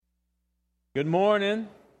Good morning.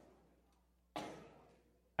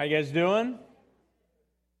 How you guys doing?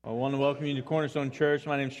 I want to welcome you to Cornerstone Church.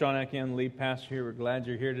 My name is Sean Akin, I'm the lead pastor here. We're glad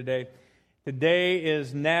you're here today. Today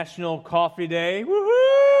is National Coffee Day.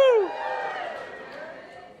 Woohoo!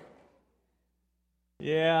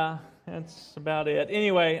 Yeah, that's about it.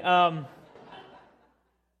 Anyway, well,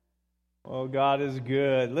 God is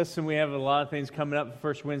good. Listen, we have a lot of things coming up. The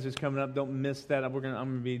first Wednesday's coming up. Don't miss that. I'm going to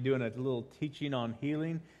be doing a little teaching on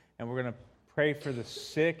healing, and we're going to pray for the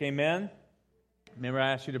sick. Amen. Remember,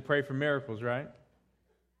 I asked you to pray for miracles, right?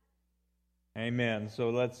 Amen. So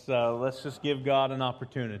let's just give God an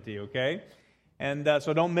opportunity, okay? And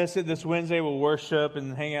so don't miss it. This Wednesday we'll worship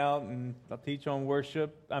and hang out, and I'll teach on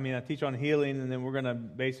I teach on healing, and then we're going to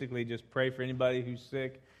basically just pray for anybody who's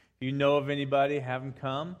sick. If you know of anybody, have them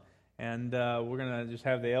come, and we're going to just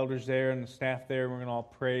have the elders there and the staff there. We're going to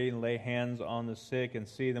all pray and lay hands on the sick and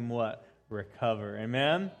see them what? Recover.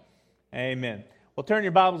 Amen? Amen. Well, turn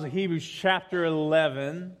your Bibles to Hebrews chapter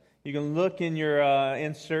 11. You can look in your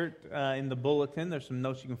insert in the bulletin. There's some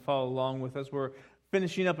notes you can follow along with us. We're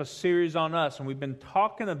finishing up a series on us, and we've been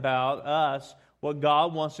talking about us, what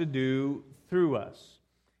God wants to do through us,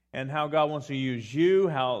 and how God wants to use you,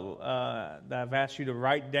 how I've asked you to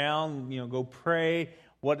write down, go pray.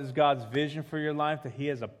 What is God's vision for your life? That He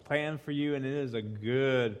has a plan for you, and it is a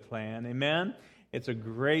good plan. Amen? It's a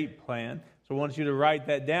great plan. So I want you to write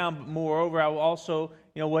that down. But moreover, I will also,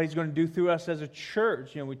 what He's going to do through us as a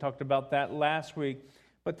church. We talked about that last week.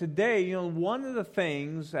 But today, one of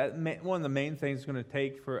the main things it's going to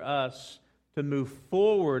take for us to move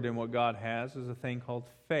forward in what God has is a thing called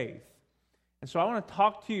faith. And so I want to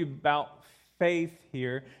talk to you about faith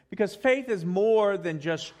here, because faith is more than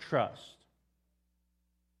just trust.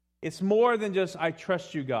 It's more than just, I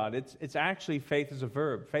trust you, God. It's actually, faith is a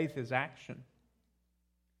verb. Faith is action.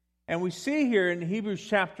 And we see here in Hebrews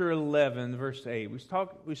chapter 11, verse 8,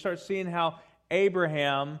 we start seeing how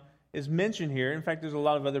Abraham is mentioned here. In fact, there's a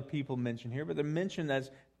lot of other people mentioned here, but they're mentioned as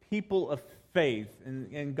people of faith.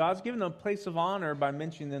 And God's given them a place of honor by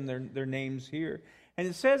mentioning their names here. And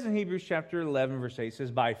it says in Hebrews chapter 11, verse 8, it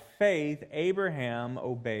says, by faith Abraham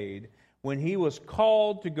obeyed when he was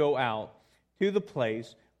called to go out to the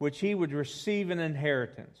place which he would receive an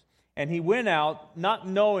inheritance. And he went out not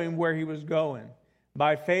knowing where he was going.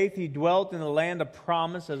 By faith he dwelt in the land of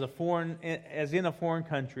promise as in a foreign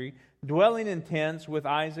country, dwelling in tents with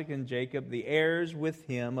Isaac and Jacob, the heirs with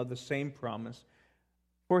him of the same promise.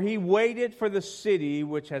 For he waited for the city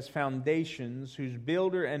which has foundations, whose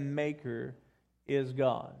builder and maker is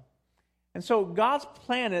God. And so God's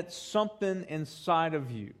planted something inside of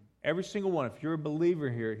you. Every single one. If you're a believer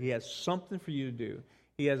here, He has something for you to do.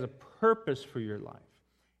 He has a purpose for your life.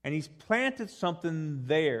 And He's planted something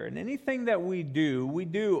there. And anything that we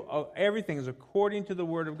do, everything is according to the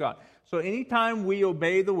Word of God. So anytime we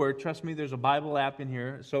obey the Word, trust me, there's a Bible app in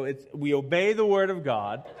here. So we obey the Word of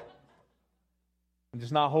God. I'm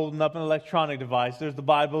just not holding up an electronic device. There's the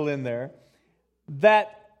Bible in there.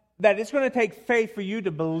 That it's going to take faith for you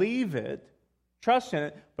to believe it, trust in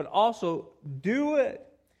it, but also do it.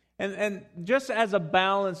 And just as a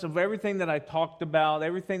balance of everything that I talked about,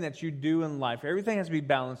 everything that you do in life, everything has to be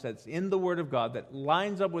balanced that's in the Word of God, that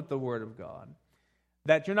lines up with the Word of God.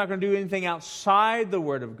 That you're not going to do anything outside the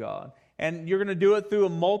Word of God. And you're going to do it through a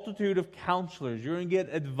multitude of counselors. You're going to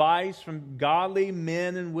get advice from godly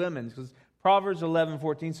men and women. Because Proverbs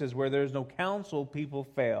 11:14 says, where there's no counsel, people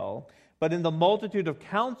fail. But in the multitude of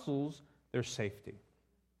counsels, there's safety.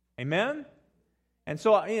 Amen? And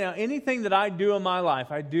so, anything that I do in my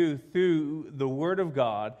life, I do through the Word of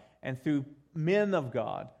God and through men of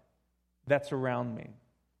God that's around me.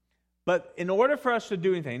 But in order for us to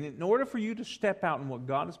do anything, in order for you to step out in what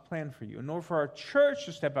God has planned for you, in order for our church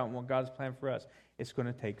to step out in what God has planned for us, it's going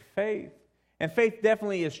to take faith. And faith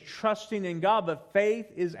definitely is trusting in God, but faith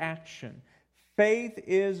is action. Faith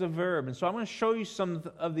is a verb. And so I'm going to show you some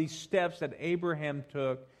of these steps that Abraham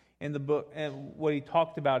took in the book, and what he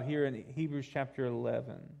talked about here in Hebrews chapter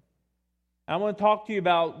 11. I want to talk to you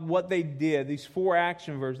about what they did, these 4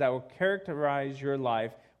 action verbs that will characterize your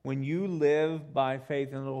life when you live by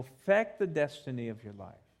faith, and it will affect the destiny of your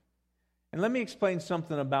life. And let me explain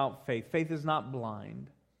something about faith. Faith is not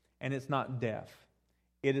blind, and it's not deaf.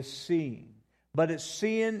 It is seeing. But it's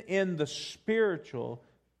seeing in the spiritual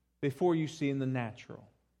before you see in the natural.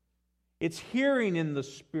 It's hearing in the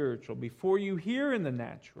spiritual before you hear in the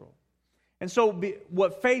natural. And so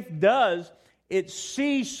what faith does, it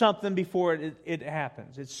sees something before it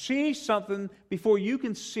happens. It sees something before you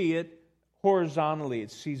can see it horizontally.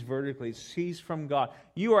 It sees vertically. It sees from God.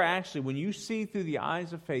 You are actually, when you see through the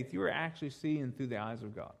eyes of faith, you are actually seeing through the eyes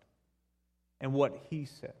of God and what He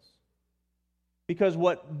says. Because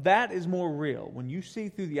that is more real. When you see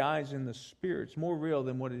through the eyes in the Spirit, it's more real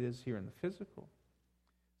than what it is here in the physical.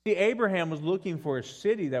 See, Abraham was looking for a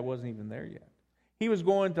city that wasn't even there yet. He was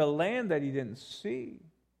going to land that he didn't see.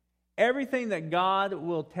 Everything that God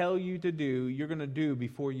will tell you to do, you're going to do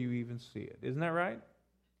before you even see it. Isn't that right?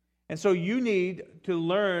 And so you need to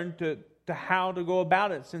learn to how to go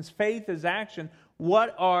about it. Since faith is action,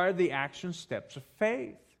 what are the action steps of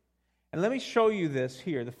faith? And let me show you this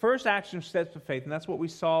here. The first action steps of faith, and that's what we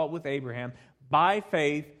saw with Abraham. By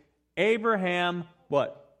faith, Abraham,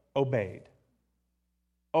 what? Obeyed.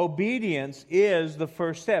 Obedience is the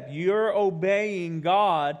first step. You're obeying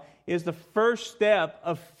God is the first step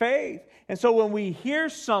of faith. And so when we hear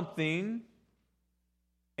something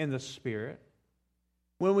in the Spirit,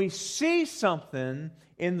 when we see something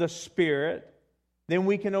in the Spirit, then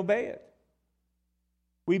we can obey it.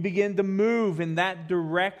 We begin to move in that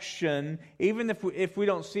direction, even if we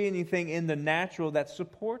don't see anything in the natural that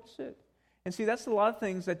supports it. And see, that's a lot of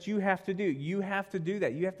things that you have to do. You have to do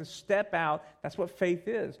that. You have to step out. That's what faith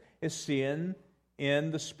is seeing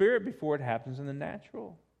in the Spirit before it happens in the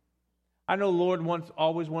natural. I know the Lord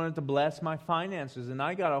always wanted to bless my finances, and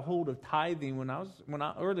I got a hold of tithing when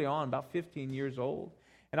I early on, about 15 years old.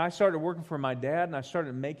 And I started working for my dad, and I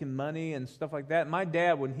started making money and stuff like that. My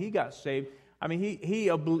dad, when he got saved, I mean,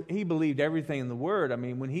 he believed everything in the Word. I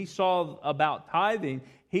mean, when he saw about tithing,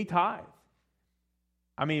 he tithed.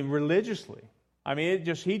 I mean, religiously. I mean,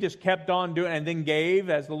 he just kept on doing it and then gave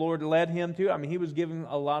as the Lord led him to. I mean, he was giving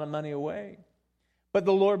a lot of money away. But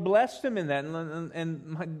the Lord blessed him in that.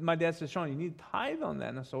 And my dad said, Sean, you need to tithe on that.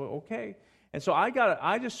 And I said, okay. And so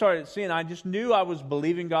I just started seeing, I just knew I was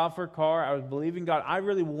believing God for a car. I was believing God. I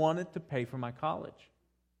really wanted to pay for my college.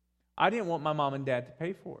 I didn't want my mom and dad to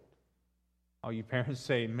pay for it. All you parents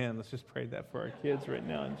say, man, let's just pray that for our kids right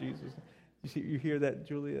now in Jesus. You hear that,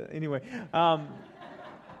 Julia? Anyway,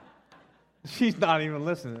 she's not even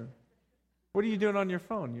listening. What are you doing on your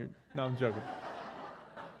phone? No, I'm joking.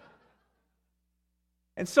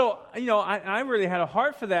 And so, I really had a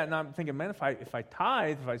heart for that, and I'm thinking, man, if I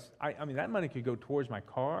tithe, I mean, that money could go towards my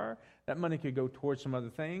car, that money could go towards some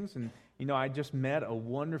other things, and, I just met a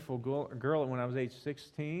wonderful girl when I was age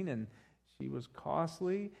 16, and she was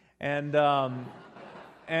costly, and I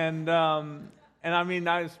mean,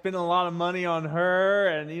 I was spending a lot of money on her,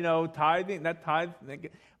 and, tithing,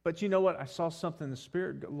 but you know what? I saw something in the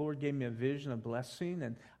Spirit. The Lord gave me a vision, a blessing,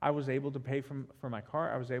 and I was able to pay for my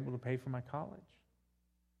car. I was able to pay for my college.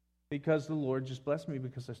 Because the Lord just blessed me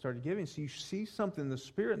because I started giving. So you see something in the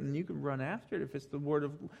Spirit, and you can run after it if it's the Word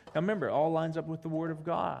of... Now remember, it all lines up with the Word of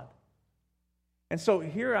God. And so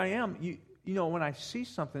here I am. When I see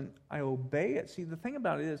something, I obey it. See, the thing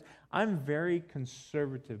about it is, I'm very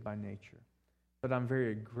conservative by nature, but I'm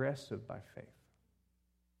very aggressive by faith.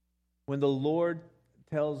 When the Lord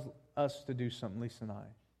tells us to do something, Lisa and I,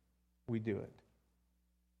 we do it.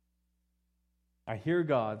 I hear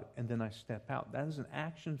God, and then I step out. That is an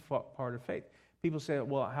action part of faith. People say,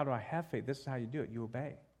 well, how do I have faith? This is how you do it. You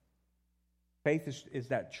obey. Faith is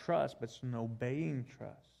that trust, but it's an obeying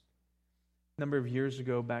trust. A number of years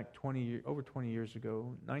ago, over 20 years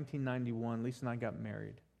ago, 1991, Lisa and I got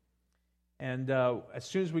married. And as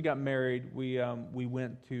soon as we got married, we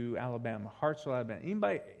went to Alabama, Hartselle, Alabama.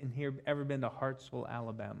 Anybody in here ever been to Hartselle,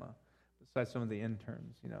 Alabama? Besides some of the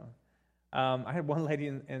interns, I had one lady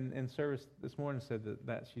in service this morning said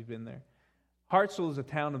that she's been there. Hartselle is a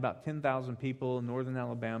town of about 10,000 people in northern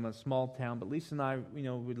Alabama, a small town. But Lisa and I, we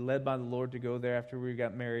were led by the Lord to go there after we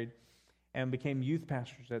got married and became youth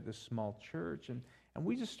pastors at this small church. And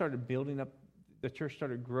we just started building up. The church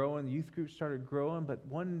started growing. The youth group started growing. But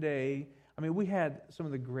one day, we had some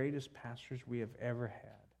of the greatest pastors we have ever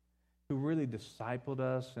had who really discipled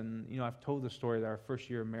us. And, I've told the story that our first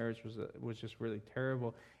year of marriage was just really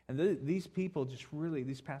terrible. And these people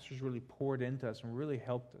these pastors really poured into us and really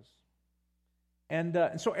helped us.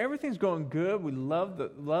 And so everything's going good. We love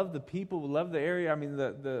the people. We love the area.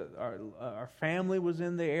 Our family was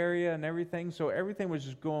in the area and everything. So everything was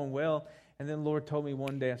just going well. And then the Lord told me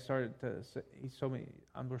one day, He told me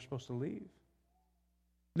we're supposed to leave.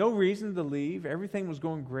 No reason to leave. Everything was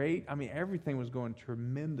going great. Everything was going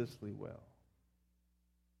tremendously well.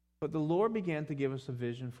 But the Lord began to give us a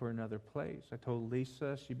vision for another place. I told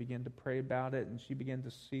Lisa, she began to pray about it, and she began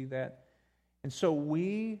to see that. And so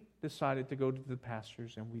we decided to go to the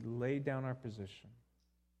pastors, and we laid down our position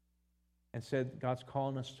and said, God's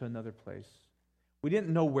calling us to another place. We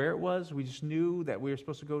didn't know where it was. We just knew that we were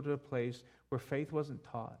supposed to go to a place where faith wasn't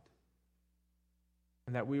taught,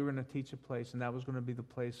 and that we were going to teach a place, and that was going to be the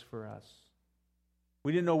place for us.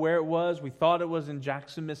 We didn't know where it was. We thought it was in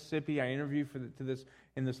Jackson, Mississippi. I interviewed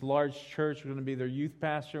in this large church. I was going to be their youth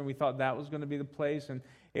pastor, and we thought that was going to be the place, and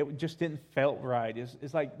it just didn't felt right.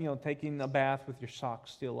 It's like, taking a bath with your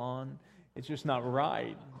socks still on. It's just not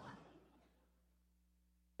right.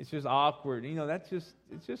 It's just awkward.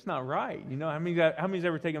 It's just not right. How many's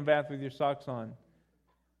ever taken a bath with your socks on?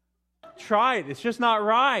 Try it. It's just not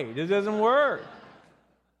right. It doesn't work.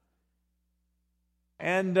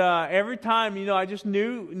 And every time, I just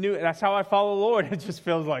knew that's how I follow the Lord. It just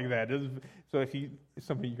feels like that. So if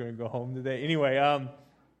some of you are going to go home today. Anyway,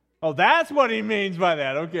 that's what he means by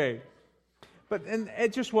that. Okay. And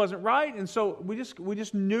it just wasn't right. And so we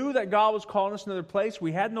just knew that God was calling us to another place.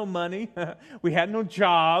 We had no money. We had no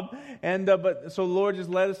job. And so the Lord just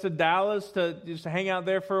led us to Dallas to just hang out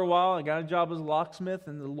there for a while. I got a job as a locksmith,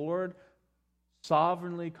 and the Lord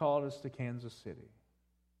sovereignly called us to Kansas City.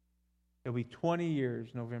 It'll be 20 years,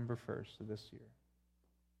 November 1st of this year.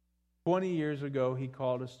 20 years ago, He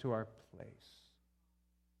called us to our place.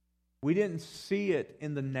 We didn't see it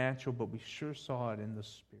in the natural, but we sure saw it in the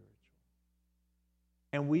spiritual.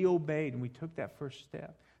 And we obeyed, and we took that first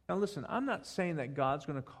step. Now listen, I'm not saying that God's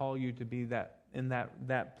going to call you to be in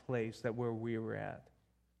that place, that where we were at,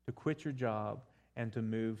 to quit your job and to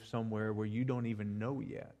move somewhere where you don't even know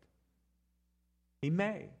yet. He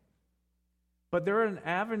may. But there are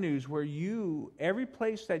avenues where every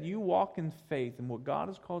place that you walk in faith and what God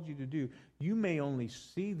has called you to do, you may only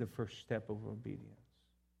see the first step of obedience.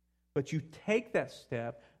 But you take that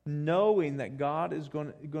step knowing that God is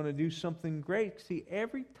going to do something great. See,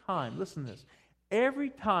 every time, listen to this, every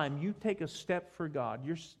time you take a step for God,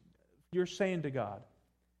 you're saying to God,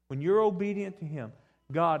 when you're obedient to Him,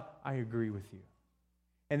 God, I agree with you.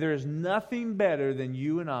 And there is nothing better than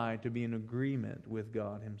you and I to be in agreement with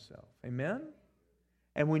God Himself. Amen?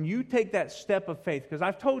 And when you take that step of faith, because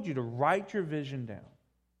I've told you to write your vision down.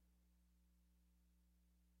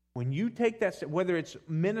 When you take that step, whether it's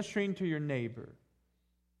ministering to your neighbor,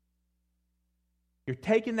 you're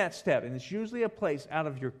taking that step, and it's usually a place out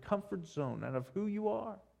of your comfort zone, out of who you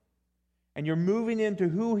are. And you're moving into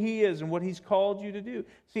who He is and what He's called you to do.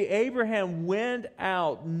 See, Abraham went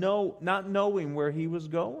out not knowing where he was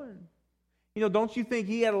going. Don't you think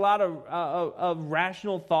he had a lot of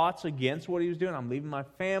rational thoughts against what he was doing? I'm leaving my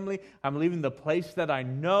family. I'm leaving the place that I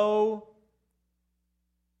know.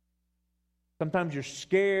 Sometimes you're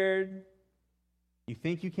scared. You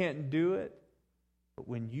think you can't do it. But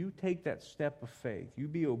when you take that step of faith, you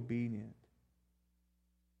be obedient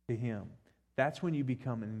to Him. That's when you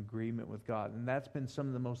become in agreement with God. And that's been some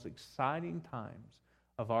of the most exciting times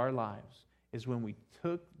of our lives, is when we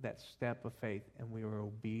took that step of faith and we were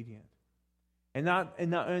obedient. And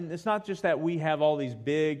it's not just that we have all these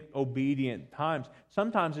big obedient times.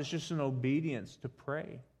 Sometimes it's just an obedience to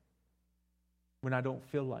pray when I don't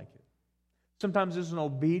feel like it. Sometimes it's an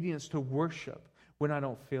obedience to worship when I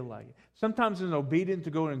don't feel like it. Sometimes it's an obedience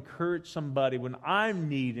to go and encourage somebody when I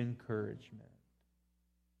need encouragement.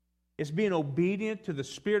 It's being obedient to the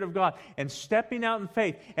Spirit of God and stepping out in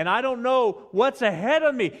faith. And I don't know what's ahead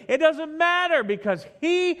of me. It doesn't matter, because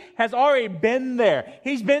He has already been there.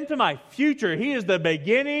 He's been to my future. He is the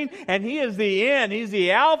beginning and He is the end. He's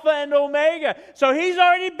the Alpha and Omega. So He's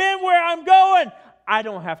already been where I'm going. I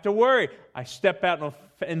don't have to worry. I step out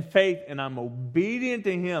in faith and I'm obedient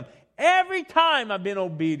to Him. Every time I've been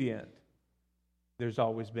obedient, there's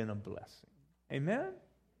always been a blessing. Amen?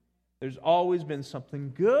 There's always been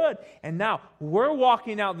something good. And now we're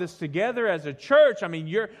walking out this together as a church.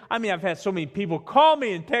 I've had so many people call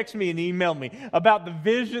me and text me and email me about the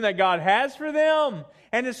vision that God has for them.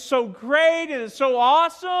 And it's so great and it's so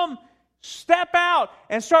awesome. Step out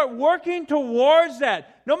and start working towards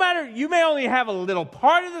that. No matter, you may only have a little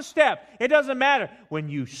part of the step. It doesn't matter. When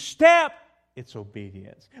you step, it's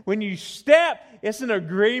obedience. When you step, it's an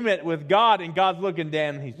agreement with God, and God's looking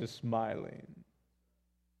down and He's just smiling.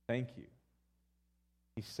 Thank you,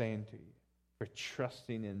 He's saying to you, for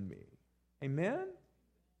trusting in me. Amen?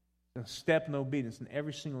 And step in obedience in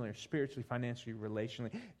every single area, spiritually, financially,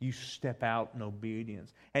 relationally. You step out in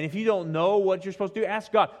obedience. And if you don't know what you're supposed to do,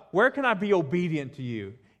 ask God, where can I be obedient to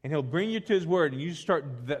you? And He'll bring you to His Word, and you start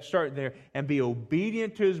there and be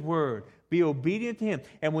obedient to His Word. Be obedient to Him.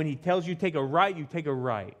 And when He tells you take a right, you take a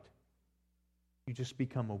right. You just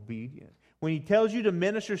become obedient. When He tells you to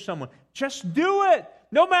minister to someone, just do it.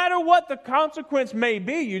 No matter what the consequence may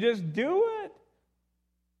be, you just do it.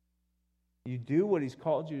 You do what He's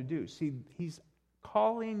called you to do. See, He's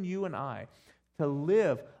calling you and I to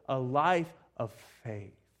live a life of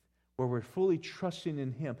faith, where we're fully trusting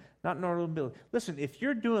in Him, not in our own ability. Listen, if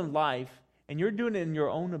you're doing life and you're doing it in your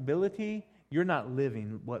own ability, you're not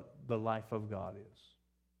living what the life of God is.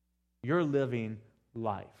 You're living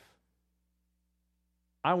life.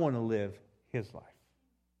 I want to live His life.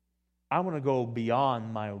 I want to go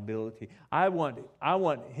beyond my ability. I want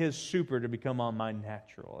His super to become on my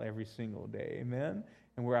natural every single day. Amen?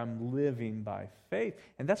 And where I'm living by faith.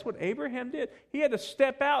 And that's what Abraham did. He had to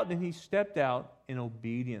step out, and he stepped out in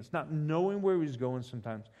obedience, not knowing where he was going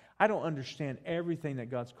sometimes. I don't understand everything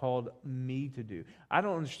that God's called me to do. I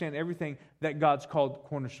don't understand everything that God's called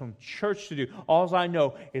Cornerstone Church to do. All I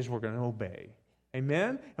know is we're going to obey.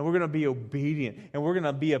 Amen? And we're going to be obedient. And we're going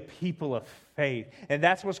to be a people of faith. And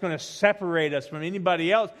that's what's going to separate us from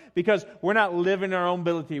anybody else, because we're not living our own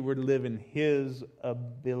ability. We're living His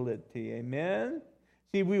ability. Amen?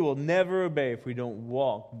 See, we will never obey if we don't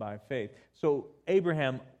walk by faith. So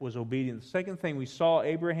Abraham was obedient. The second thing we saw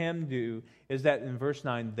Abraham do is that in verse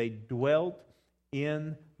 9, they dwelt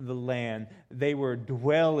in the land. They were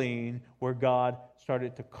dwelling where God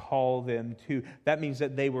started to call them to. That means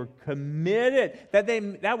that they were committed, that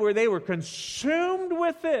they were consumed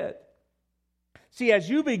with it. See, as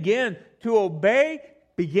you begin to obey,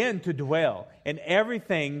 begin to dwell in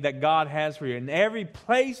everything that God has for you, in every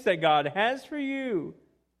place that God has for you.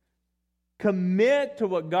 Commit to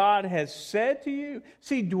what God has said to you.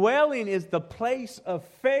 See, dwelling is the place of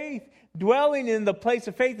faith. Dwelling in the place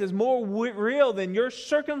of faith is more real than your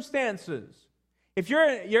circumstances. If you're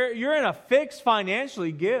in a fix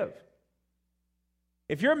financially, give.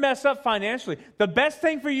 If you're messed up financially, the best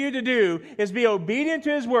thing for you to do is be obedient to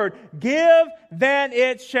His word. Give, then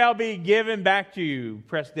it shall be given back to you.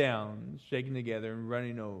 Pressed down, shaken together, and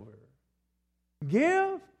running over.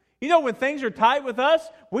 Give. You know, when things are tight with us,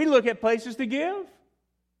 we look at places to give.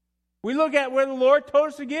 We look at where the Lord told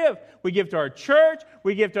us to give. We give to our church.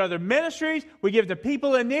 We give to other ministries. We give to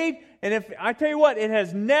people in need. And if I tell you what, it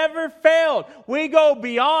has never failed. We go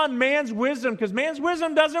beyond man's wisdom, because man's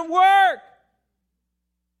wisdom doesn't work.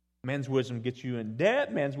 Man's wisdom gets you in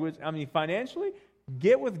debt. Financially,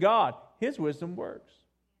 get with God. His wisdom works.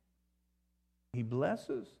 He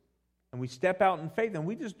blesses. And we step out in faith, and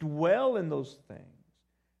we just dwell in those things.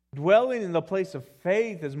 Dwelling in the place of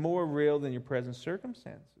faith is more real than your present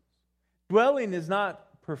circumstances. Dwelling is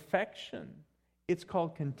not perfection. It's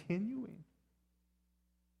called continuing.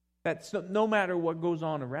 That's no matter what goes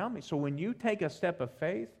on around me. So when you take a step of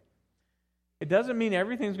faith, it doesn't mean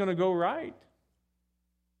everything's going to go right.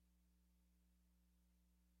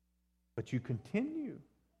 But you continue.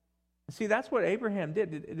 See, that's what Abraham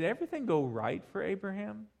did. Did everything go right for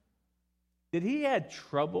Abraham? Did he have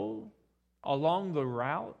trouble along the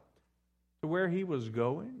route to where he was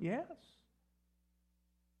going? Yes.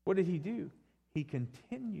 What did he do? He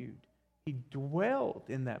continued. He dwelled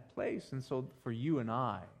in that place. And so for you and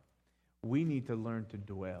I, we need to learn to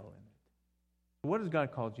dwell in it. What has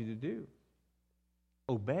God called you to do?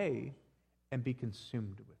 Obey and be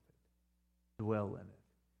consumed with it. Dwell in it.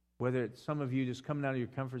 Whether it's some of you just coming out of your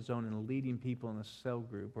comfort zone and leading people in a cell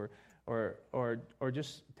group, or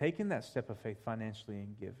just taking that step of faith financially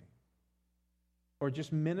and giving. Or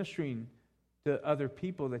just ministering to other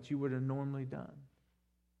people that you would have normally done.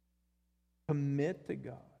 Commit to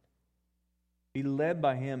God. Be led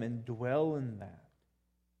by Him and dwell in that.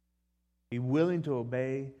 Be willing to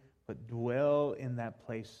obey, but dwell in that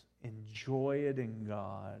place. Enjoy it in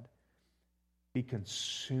God. Be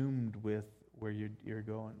consumed with where you're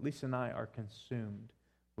going. Lisa and I are consumed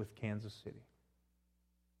with Kansas City.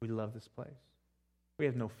 We love this place. We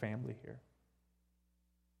have no family here.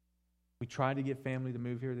 We try to get family to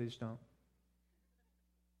move here, they just don't.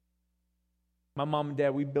 My mom and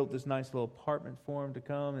dad, we built this nice little apartment for them to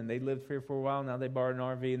come, and they lived here for a while. Now they borrowed an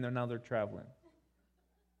RV, and now they're traveling.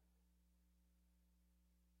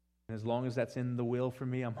 And as long as that's in the will for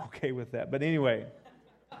me, I'm okay with that. But anyway,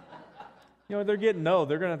 they're getting old.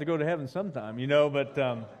 They're going to have to go to heaven sometime, but...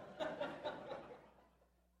 in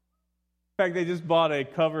fact, they just bought a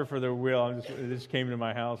cover for their will. It just came to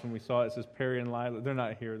my house, and we saw it. It says Perry and Lila. They're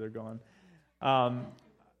not here. They're gone.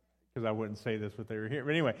 Because I wouldn't say this if they were here.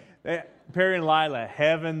 But anyway, Perry and Lila,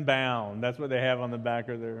 heaven bound. That's what they have on the back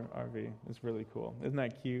of their RV. It's really cool. Isn't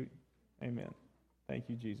that cute? Amen. Thank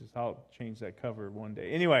you, Jesus. I'll change that cover one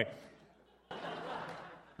day. Anyway.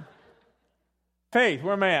 Faith,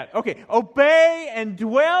 where am I at? Okay, obey and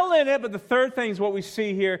dwell in it. But the third thing is what we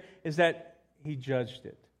see here is that he judged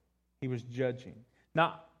it. He was judging.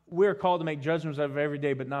 Now, we're called to make judgments out of every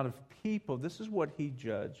day, but not of people. This is what he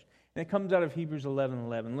judged. And it comes out of Hebrews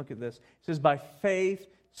 11:11. Look at this. It says, by faith,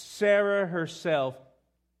 Sarah herself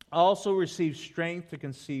also received strength to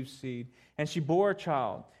conceive seed. And she bore a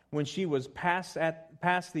child when she was past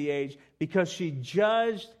the age, because she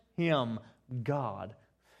judged him, God,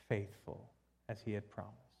 faithful, as he had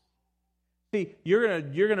promised. See, you're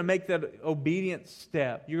gonna make that obedient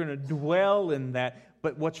step. You're going to dwell in that.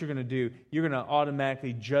 But what you're going to do, you're going to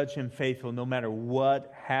automatically judge him faithful no matter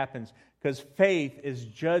what happens. Because faith is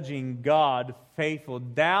judging God faithful.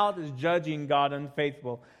 Doubt is judging God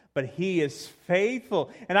unfaithful. But he is faithful.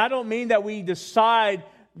 And I don't mean that we decide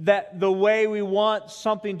that the way we want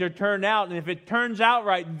something to turn out, and if it turns out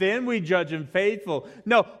right, then we judge him faithful.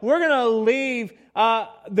 No, we're going to leave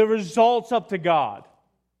the results up to God.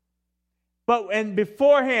 And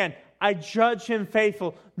beforehand, I judge him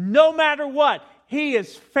faithful. No matter what, he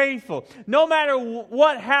is faithful. No matter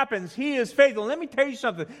what happens, he is faithful. Let me tell you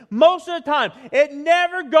something. Most of the time, it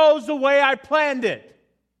never goes the way I planned it.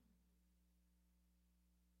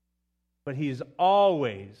 But he's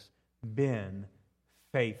always been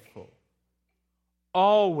faithful.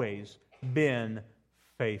 Always been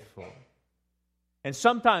faithful. And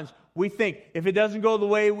sometimes we think if it doesn't go the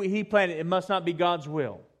way he planned it, it must not be God's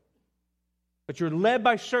will. But you're led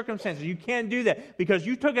by circumstances. You can't do that because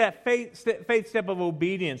you took that faith step of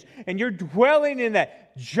obedience and you're dwelling in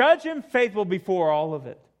that. Judge him faithful before all of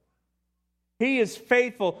it. He is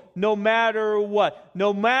faithful no matter what.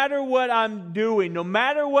 No matter what I'm doing, no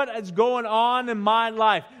matter what is going on in my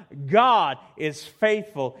life, God is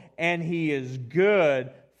faithful and he is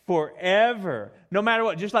good forever. No matter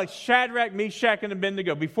what. Just like Shadrach, Meshach, and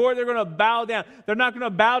Abednego. Before they're going to bow down, they're not going to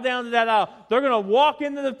bow down to that idol. They're going to walk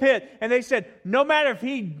into the pit. And they said, no matter if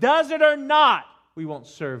he does it or not, we won't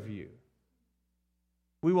serve you.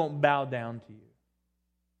 We won't bow down to you.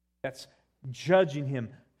 That's judging him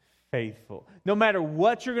faithful. No matter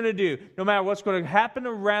what you're going to do, no matter what's going to happen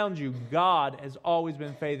around you, God has always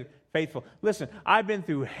been faithful. Listen, I've been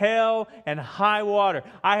through hell and high water.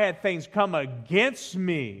 I had things come against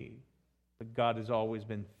me, but God has always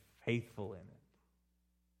been faithful in it.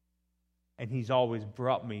 And he's always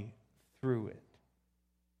brought me through it.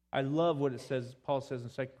 I love what it says, Paul says in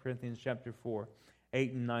 2 Corinthians chapter 4,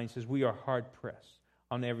 8 and 9, says, we are hard-pressed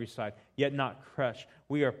on every side, yet not crushed.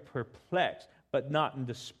 We are perplexed, but not in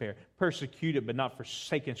despair. Persecuted, but not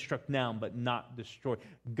forsaken. Struck down, but not destroyed.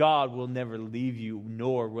 God will never leave you,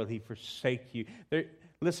 nor will he forsake you.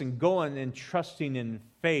 Listen, going and trusting in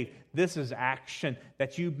faith, this is action,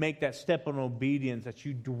 that you make that step in obedience, that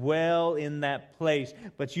you dwell in that place,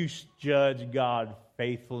 but you judge God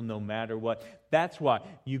faithful no matter what. That's why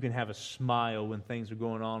you can have a smile when things are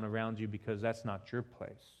going on around you, because that's not your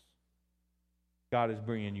place. God is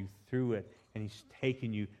bringing you through it, and he's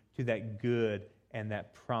taking you to that good and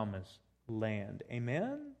that promised land.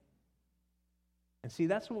 Amen? And see,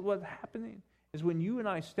 that's what's happening, is when you and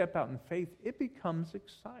I step out in faith, it becomes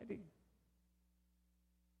exciting.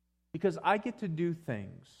 Because I get to do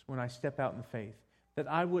things when I step out in faith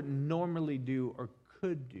that I wouldn't normally do or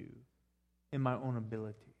could do in my own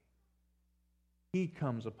ability. He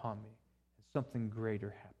comes upon me, and something greater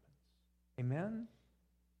happens. Amen?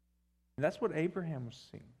 And that's what Abraham was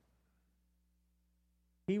seeing.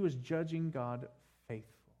 He was judging God faithful.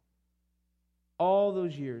 All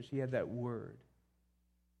those years, he had that word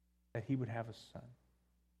that he would have a son.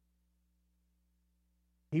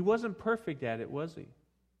 He wasn't perfect at it, was he?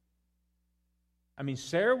 I mean,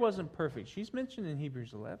 Sarah wasn't perfect. She's mentioned in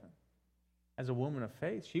Hebrews 11 as a woman of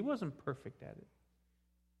faith. She wasn't perfect at it.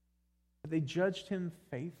 But they judged him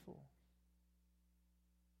faithful.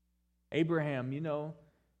 Abraham,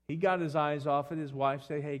 he got his eyes off it. His wife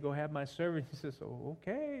said, hey, go have my servant. He says, oh,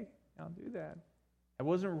 okay, I'll do that. That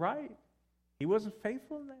wasn't right. He wasn't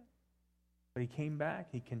faithful in that. But he came back.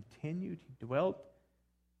 He continued. He dwelt.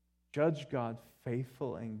 Judged God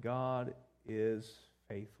faithful, and God is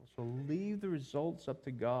faithful. So leave the results up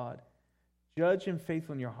to God. Judge him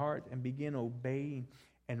faithful in your heart and begin obeying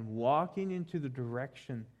and walking into the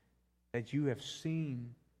direction that you have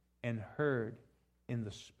seen and heard in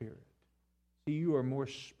the Spirit. See, you are more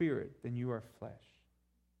spirit than you are flesh.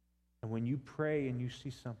 And when you pray and you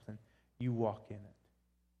see something, you walk in it.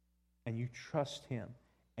 And you trust him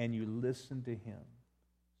and you listen to him.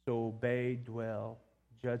 So obey, dwell,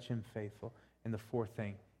 judge him faithful. And the fourth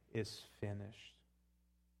thing is finished.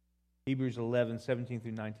 Hebrews 11, 17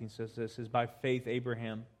 through 19 says this, is by faith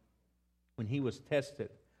Abraham, when he was tested,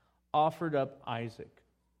 offered up Isaac.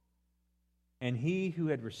 And he who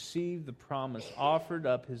had received the promise offered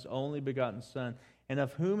up his only begotten son, and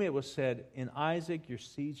of whom it was said, in Isaac your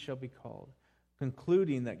seed shall be called,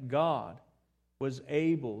 concluding that God was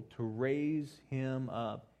able to raise him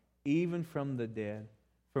up, even from the dead,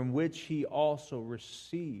 from which he also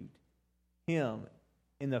received him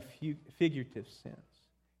in the figurative sense.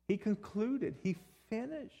 He concluded, he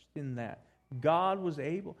finished in that. God was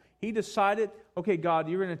able. He decided, okay, God,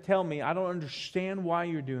 you're going to tell me, I don't understand why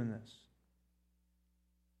you're doing this.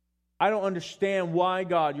 I don't understand why,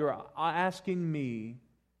 God, you're asking me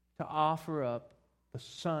to offer up the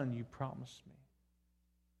son you promised me.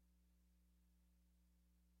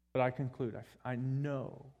 But I conclude, I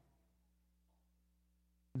know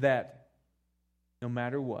that no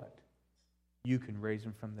matter what, you can raise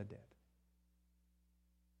him from the dead.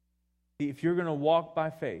 If you're going to walk by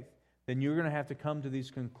faith, then you're going to have to come to these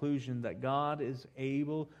conclusions that God is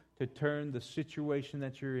able to turn the situation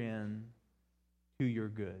that you're in to your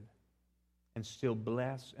good and still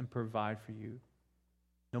bless and provide for you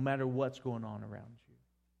no matter what's going on around you.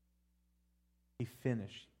 He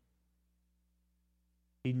finished.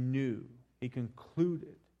 He knew. He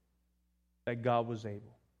concluded that God was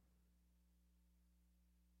able.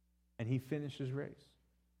 And he finished his race.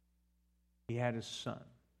 He had his son.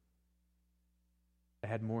 That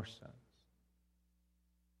had more sons.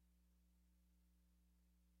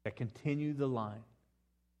 That continued the line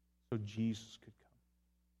so Jesus could come.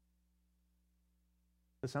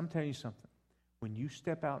 Listen, I'm telling you something. When you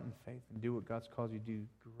step out in faith and do what God's called you to do,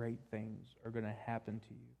 great things are going to happen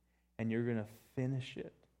to you. And you're going to finish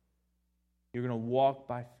it. You're going to walk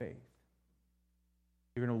by faith.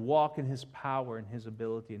 You're going to walk in his power and his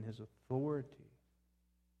ability and his authority.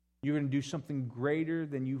 You're going to do something greater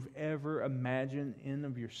than you've ever imagined in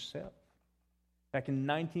of yourself. Back in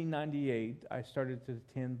 1998, I started to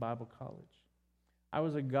attend Bible college. I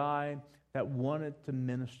was a guy that wanted to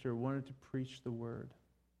minister, wanted to preach the word.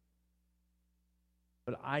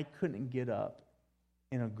 But I couldn't get up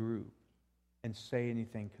in a group and say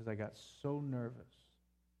anything because I got so nervous.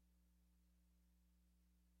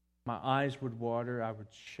 My eyes would water, I would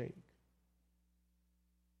shake.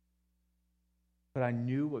 But I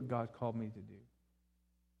knew what God called me to do.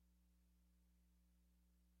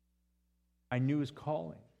 I knew his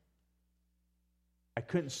calling. I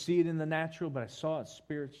couldn't see it in the natural, but I saw it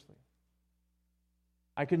spiritually.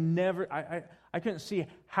 I couldn't see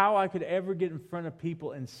how I could ever get in front of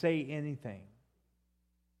people and say anything.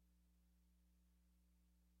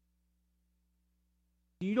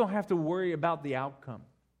 You don't have to worry about the outcome.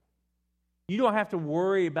 You don't have to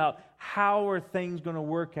worry about how are things going to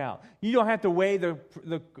work out. You don't have to weigh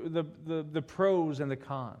the pros and the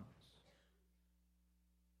cons.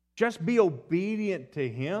 Just be obedient to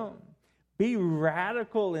him. Be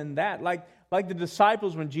radical in that. Like the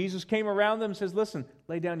disciples, when Jesus came around them and says, listen,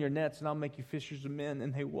 lay down your nets and I'll make you fishers of men.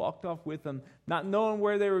 And they walked off with them, not knowing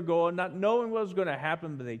where they were going, not knowing what was going to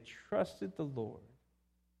happen, but they trusted the Lord.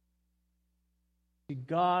 See,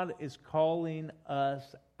 God is calling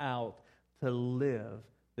us out to live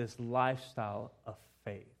this lifestyle of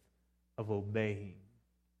faith, of obeying,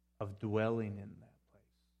 of dwelling in that place,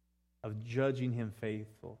 of judging him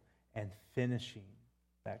faithful and finishing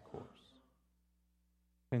that course,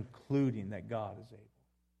 concluding that God is able.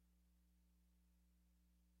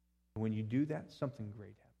 And when you do that, something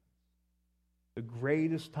great happens. The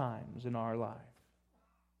greatest times in our life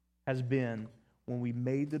has been when we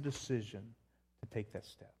made the decision to take that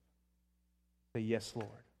step. Say, yes, Lord,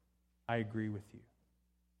 I agree with you.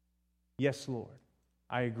 Yes, Lord,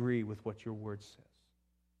 I agree with what your word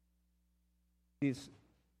says.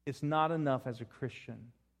 It's not enough as a Christian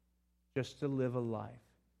just to live a life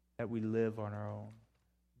that we live on our own.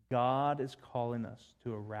 God is calling us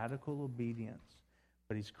to a radical obedience,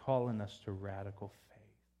 but he's calling us to radical faith,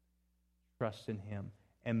 trust in him,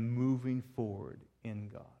 and moving forward in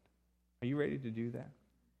God. Are you ready to do that?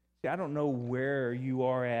 See, I don't know where you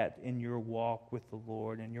are at in your walk with the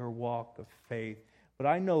Lord and your walk of faith, but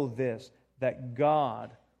I know this, that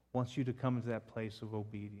God wants you to come into that place of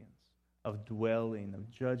obedience, of dwelling,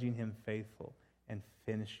 of judging him faithful, and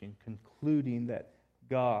finishing, concluding that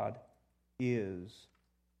God is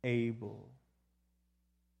able.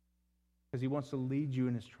 Because he wants to lead you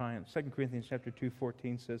in his triumph. 2 Corinthians chapter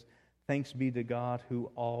 2:14 says, thanks be to God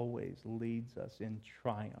who always leads us in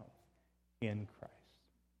triumph in Christ.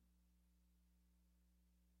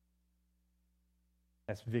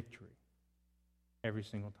 That's victory every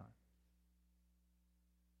single time.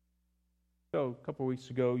 So, a couple of weeks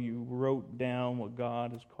ago, you wrote down what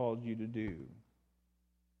God has called you to do.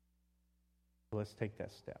 So let's take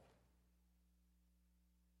that step.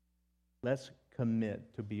 Let's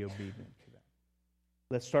commit to be obedient to that.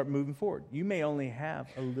 Let's start moving forward. You may only have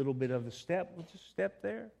a little bit of a step. Let's just step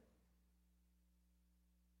there.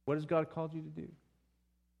 What has God called you to do?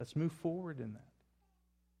 Let's move forward in that.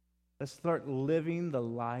 Let's start living the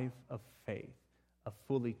life of faith, of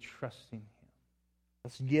fully trusting him.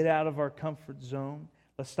 Let's get out of our comfort zone.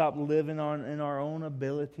 Let's stop living in our own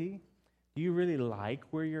ability. Do you really like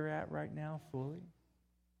where you're at right now fully?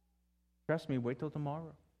 Trust me, wait till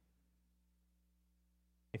tomorrow.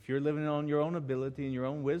 If you're living on your own ability and your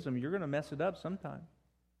own wisdom, you're going to mess it up sometime.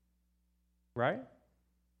 Right?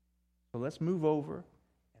 So let's move over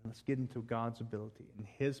and let's get into God's ability and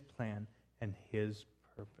His plan and His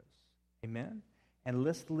purpose. Amen? And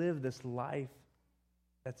let's live this life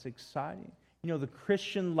that's exciting. You know, the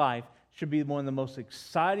Christian life should be one of the most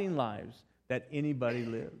exciting lives that anybody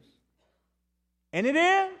lives. And it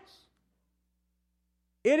is.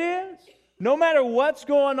 It is. No matter what's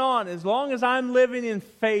going on, as long as I'm living in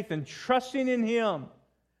faith and trusting in Him,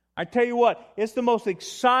 I tell you what, it's the most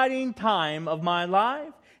exciting time of my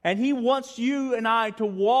life. And He wants you and I to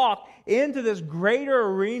walk into this greater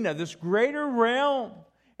arena, this greater realm.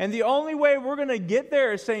 And the only way we're going to get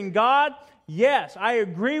there is saying, God, yes, I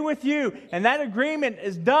agree with you. And that agreement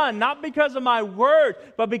is done not because of my word,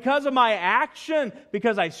 but because of my action.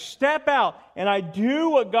 Because I step out and I do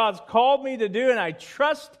what God's called me to do and I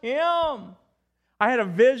trust Him. I had a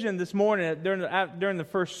vision this morning during the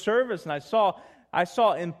first service, and I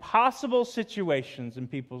saw impossible situations in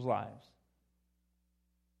people's lives.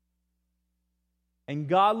 And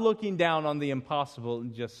God looking down on the impossible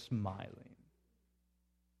and just smiling.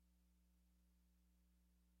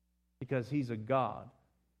 Because He's a God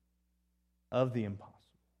of the impossible.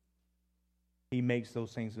 He makes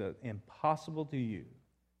those things that are impossible to you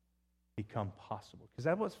become possible. Because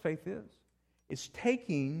that's what faith is. It's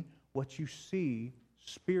taking what you see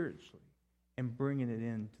spiritually and bringing it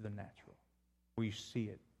into the natural, where you see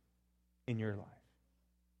it in your life.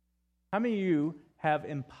 How many of you have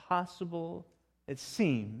impossible, it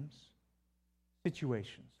seems,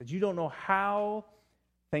 situations that you don't know how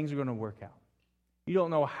things are going to work out? You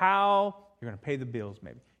don't know how you're going to pay the bills,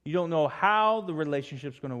 maybe. You don't know how the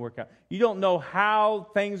relationship's going to work out. You don't know how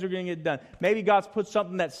things are going to get done. Maybe God's put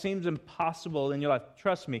something that seems impossible in your life.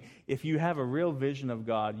 Trust me, if you have a real vision of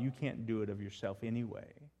God, you can't do it of yourself anyway.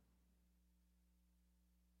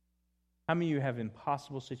 How many of you have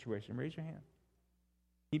impossible situations? Raise your hand.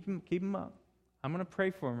 Keep them up. I'm going to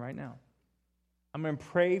pray for them right now. I'm going to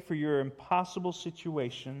pray for your impossible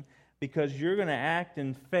situation because you're going to act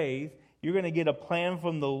in faith. You're going to get a plan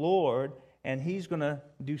from the Lord, and He's going to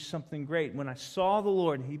do something great. When I saw the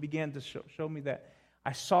Lord, and He began to show me that,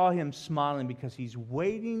 I saw Him smiling because He's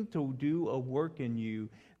waiting to do a work in you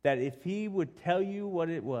that if He would tell you what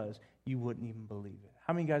it was, you wouldn't even believe it.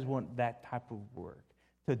 How many guys want that type of work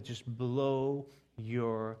to just blow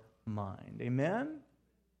your mind? Amen?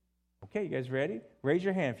 Okay, you guys ready? Raise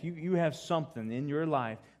your hand. If you have something in your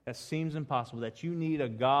life that seems impossible, that you need a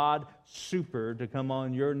God super to come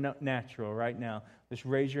on your natural right now, just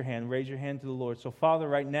raise your hand. Raise your hand to the Lord. So, Father,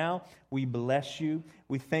 right now, we bless you.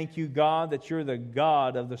 We thank you, God, that you're the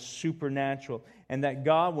God of the supernatural. And that,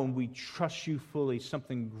 God, when we trust you fully,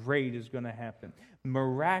 something great is going to happen.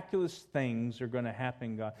 Miraculous things are going to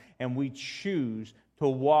happen, God. And we choose to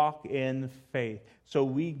walk in faith. So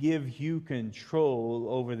we give you control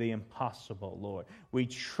over the impossible, Lord. We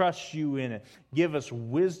trust you in it. Give us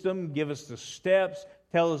wisdom. Give us the steps.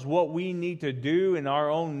 Tell us what we need to do in our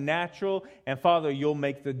own natural. And Father, you'll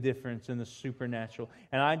make the difference in the supernatural.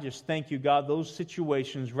 And I just thank you, God, those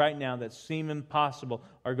situations right now that seem impossible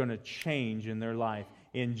are going to change in their life.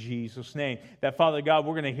 In Jesus' name. That, Father God,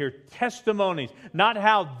 we're going to hear testimonies, not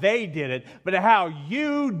how they did it, but how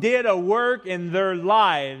you did a work in their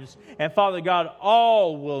lives. And, Father God,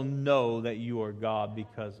 all will know that you are God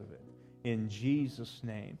because of it. In Jesus'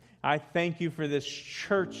 name. I thank you for this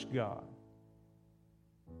church, God,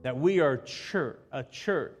 that we are a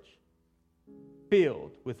church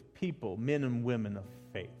filled with people, men and women of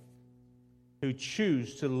faith, who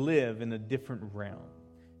choose to live in a different realm,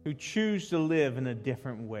 who choose to live in a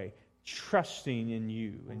different way, trusting in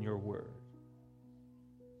you and your word.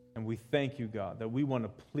 And we thank you, God, that we want to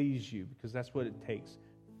please you because that's what it takes.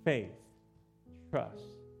 Faith, trust,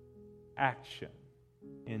 action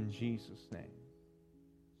in Jesus' name.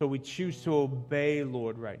 So we choose to obey,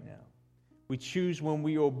 Lord, right now. We choose when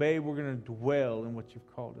we obey, we're going to dwell in what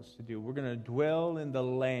you've called us to do. We're going to dwell in the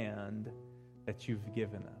land that you've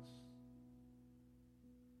given us.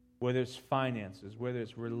 Whether it's finances, whether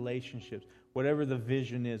it's relationships, whatever the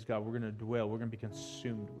vision is, God, we're going to dwell. We're going to be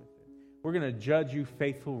consumed with it. We're going to judge you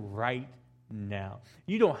faithful right now.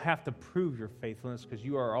 You don't have to prove your faithfulness because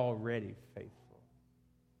you are already faithful.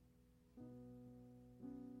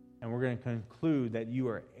 And we're going to conclude that you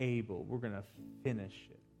are able. We're going to finish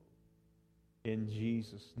it. In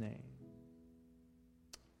Jesus' name.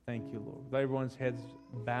 Thank you, Lord. With everyone's heads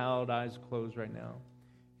bowed, eyes closed right now.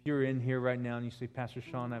 If you're in here right now and you say, Pastor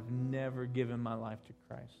Sean, I've never given my life to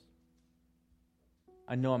Christ.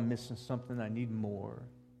 I know I'm missing something. I need more.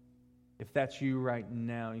 If that's you right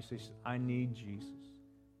now, you say, I need Jesus.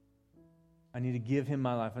 I need to give him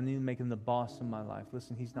my life. I need to make him the boss of my life.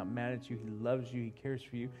 Listen, he's not mad at you. He loves you. He cares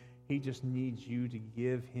for you. He just needs you to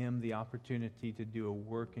give him the opportunity to do a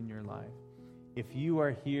work in your life. If you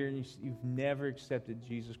are here and you've never accepted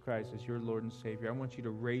Jesus Christ as your Lord and Savior, I want you to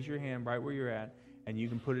raise your hand right where you're at, and you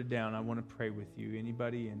can put it down. I want to pray with you.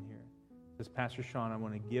 Anybody in here? Says, Pastor Sean, I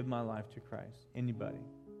want to give my life to Christ. Anybody?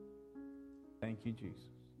 Thank you, Jesus.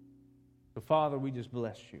 So, Father, we just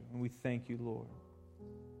bless you, and we thank you, Lord.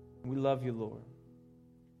 We love you, Lord.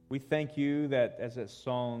 We thank you that, as that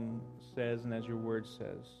song says and as your word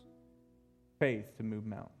says, faith to move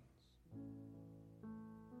mountains.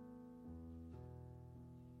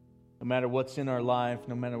 No matter what's in our life,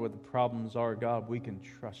 no matter what the problems are, God, we can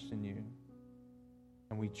trust in you.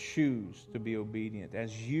 And we choose to be obedient.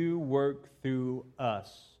 As you work through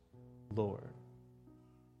us, Lord,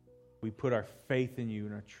 we put our faith in you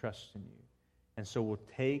and our trust in you. And so we'll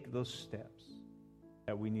take those steps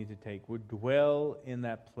that we need to take. We'll dwell in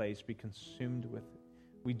that place, be consumed with it.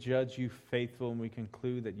 We judge you faithful, and we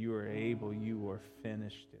conclude that you are able, you are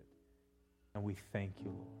finished it. And we thank you,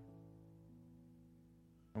 Lord.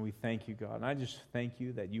 And we thank you, God. And I just thank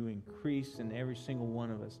you that you increase in every single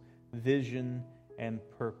one of us vision and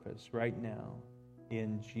purpose right now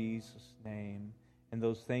in Jesus' name. And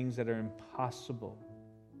those things that are impossible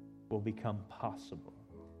will become possible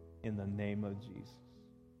in the name of Jesus.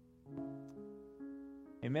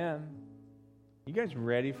 Amen. You guys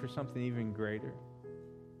ready for something even greater?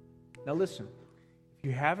 Now listen, if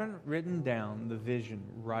you haven't written down the vision,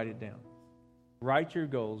 write it down. Write your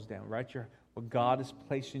goals down. Write what God has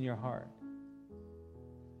placed in your heart.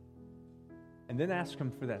 And then ask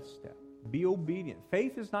him for that step. Be obedient.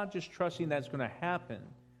 Faith is not just trusting that it's going to happen.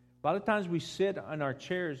 A lot of times we sit on our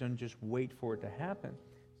chairs and just wait for it to happen.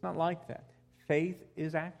 It's not like that. Faith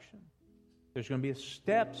is action. There's going to be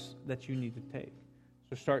steps that you need to take.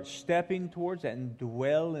 So start stepping towards that and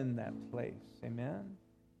dwell in that place. Amen?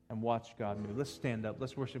 And watch God move. Let's stand up.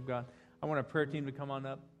 Let's worship God. I want our prayer team to come on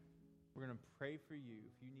up. We're going to pray for you.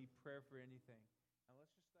 If you need